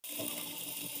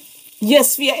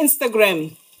Yes, via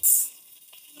Instagram.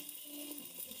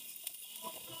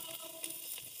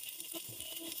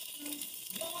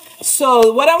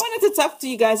 So what I wanted to talk to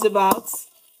you guys about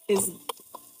is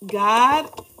God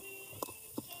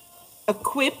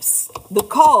equips the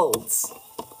called.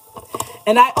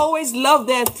 And I always love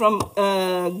that from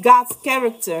God's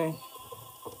character.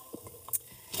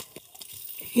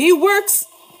 He works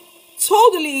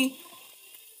totally,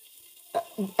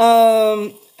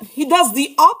 he does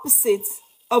the opposite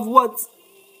of what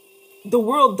the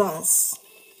world does.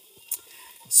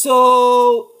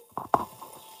 So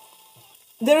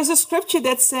there is a scripture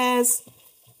that says,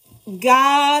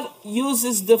 God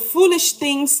uses the foolish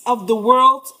things of the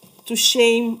world to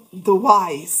shame the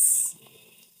wise.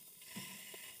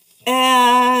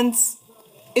 And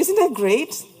isn't that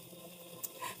great?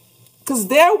 Because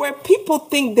there where people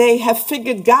think they have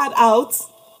figured God out,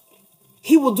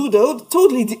 he will do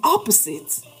totally the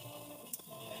opposite.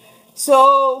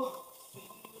 So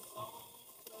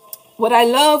what I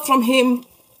love from him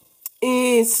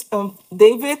is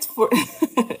David, for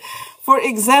for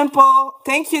example,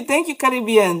 thank you,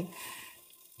 Caribbean.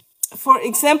 For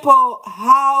example,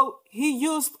 how he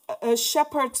used a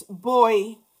shepherd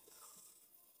boy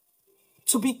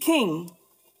to be king.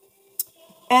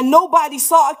 And nobody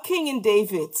saw a king in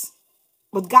David,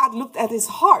 but God looked at his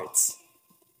heart.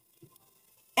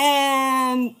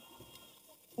 And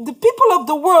the people of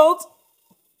the world,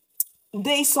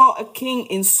 they saw a king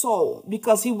in Saul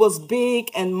because he was big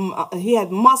and he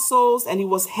had muscles and he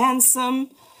was handsome.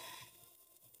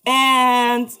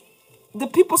 And the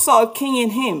people saw a king in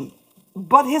him,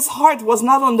 but his heart was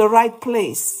not on the right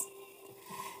place.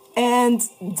 And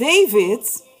David,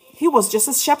 he was just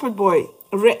a shepherd boy.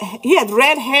 He had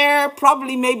red hair,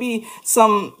 probably maybe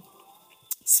some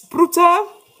spruta.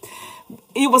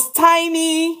 He was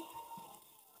tiny,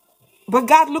 but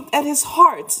God looked at his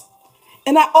heart.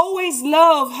 And I always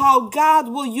love how God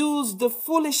will use the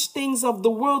foolish things of the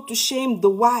world to shame the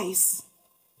wise.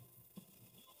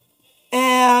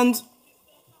 And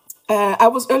I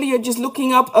was earlier just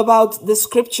looking up about the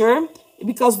scripture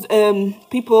because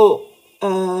people,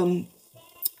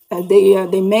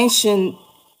 they mention,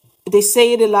 they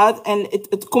say it a lot, and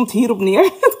het komt hierop neer.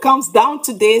 It comes down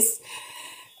to this.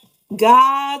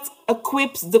 God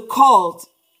equips the called.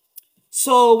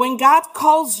 So when God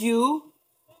calls you,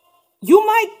 you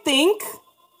might think,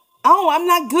 oh, I'm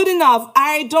not good enough.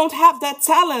 I don't have that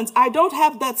talent. I don't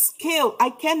have that skill.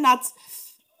 I cannot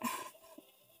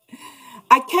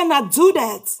do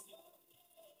that.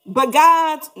 But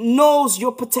God knows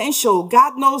your potential.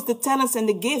 God knows the talents and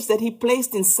the gifts that he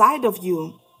placed inside of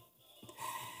you.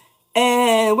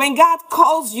 And when God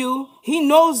calls you, he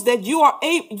knows that you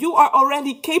are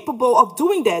already capable of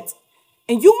doing that.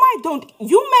 And you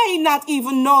may not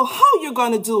even know how you're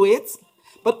going to do it,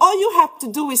 but all you have to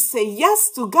do is say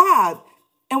yes to God.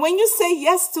 And when you say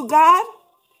yes to God,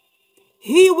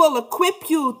 he will equip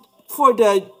you for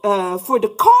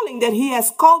the calling that he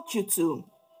has called you to.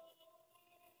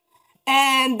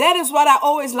 And that is what I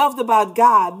always loved about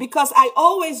God, because I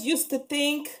always used to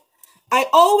think,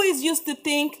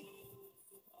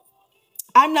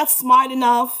 I'm not smart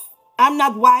enough. I'm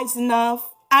not wise enough.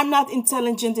 I'm not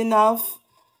intelligent enough.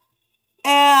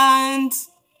 And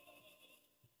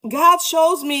God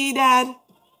shows me that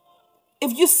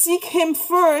if you seek him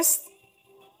first,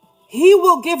 he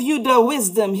will give you the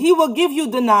wisdom. He will give you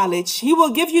the knowledge. He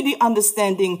will give you the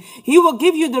understanding. He will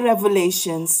give you the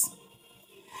revelations.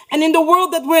 And in the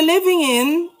world that we're living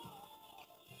in,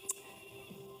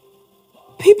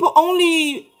 people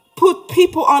only put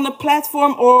people on a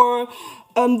platform, or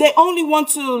they only want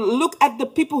to look at the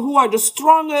people who are the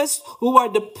strongest, who are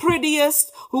the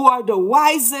prettiest, who are the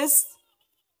wisest.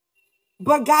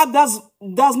 But God does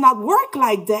not work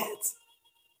like that.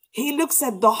 He looks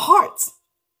at the heart.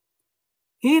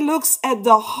 He looks at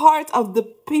the heart of the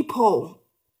people.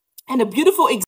 And a beautiful example